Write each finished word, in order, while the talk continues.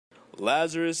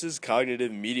Lazarus'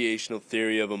 Cognitive-Mediational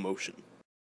Theory of Emotion.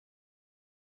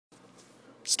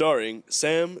 Starring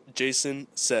Sam, Jason,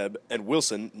 Seb, and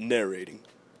Wilson narrating.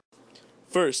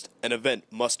 First, an event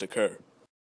must occur.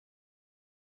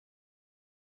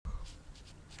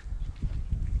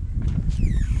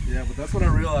 Yeah, but that's when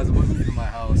I realized it wasn't even my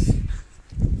house.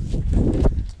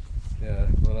 Yeah,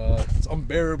 but it's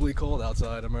unbearably cold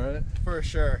outside, am I right? For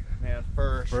sure, man,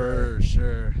 for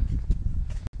sure.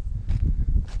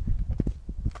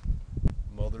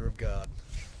 Mother of God.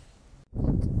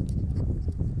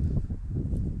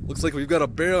 Looks like we've got a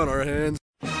bear on our hands.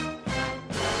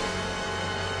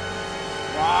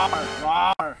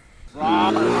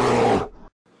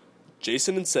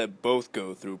 Jason and Seb both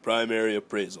go through primary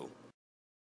appraisal.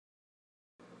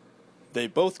 They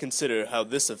both consider how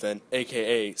this event,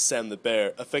 aka Sam the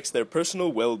Bear, affects their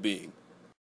personal well-being.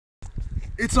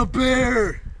 It's a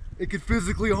bear! It could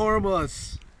physically harm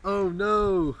us. Oh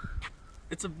no.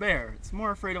 It's a bear. It's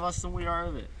more afraid of us than we are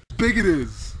of it. Big it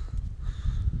is.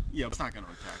 Yeah, but it's not gonna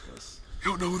attack us.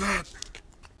 You don't know that?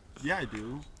 Yeah, I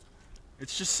do.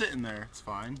 It's just sitting there. It's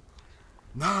fine.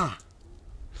 Nah.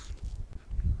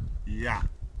 Yeah.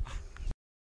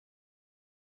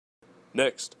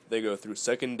 Next, they go through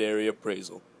secondary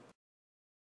appraisal.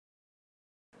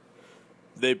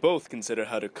 They both consider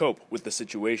how to cope with the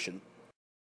situation.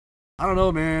 I don't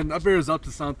know, man. That bear is up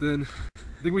to something.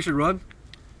 Think we should run?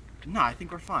 No, I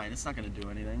think we're fine. It's not gonna do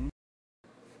anything.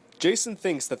 Jason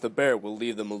thinks that the bear will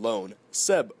leave them alone.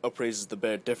 Seb appraises the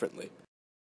bear differently.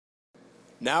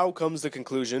 Now comes the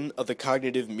conclusion of the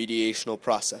cognitive-mediational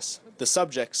process. The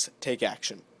subjects take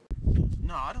action.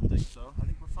 No, I don't think so. I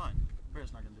think we're fine. The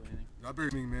bear's not gonna do anything. That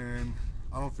bear, man.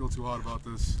 I don't feel too hot about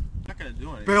this. Not gonna do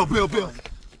anything. Bill.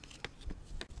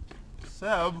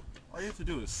 Seb, all you have to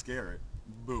do is scare it.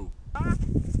 Boo.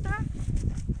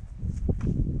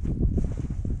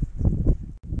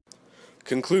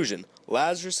 Conclusion.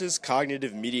 Lazarus'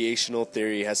 cognitive-mediational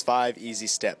theory has 5 easy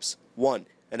steps. 1.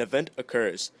 An event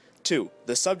occurs. 2.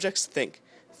 The subjects think.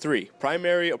 3.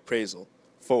 Primary appraisal.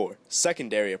 4.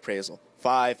 Secondary appraisal.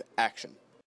 5. Action.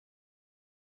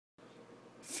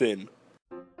 Finn.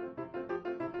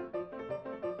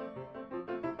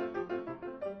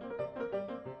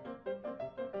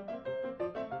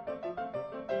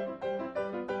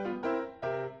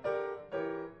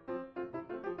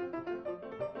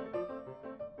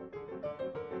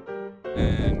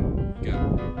 And go.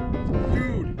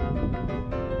 Dude!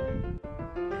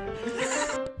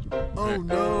 Oh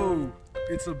no!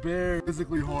 It's a bear.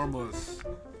 Physically harm us.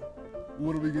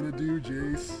 What are we gonna do,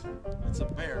 Jace? It's a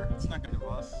bear. It's not gonna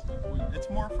hurt us. It's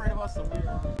more afraid of us than we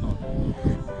are.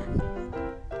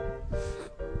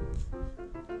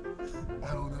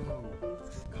 I don't know.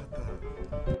 Cut that.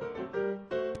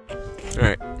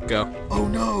 Alright, go. Oh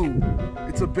no!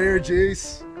 It's a bear,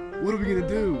 Jace. What are we gonna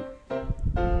do?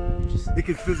 It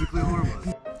can physically harm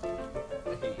us.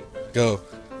 Go.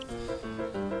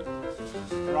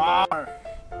 Rawr.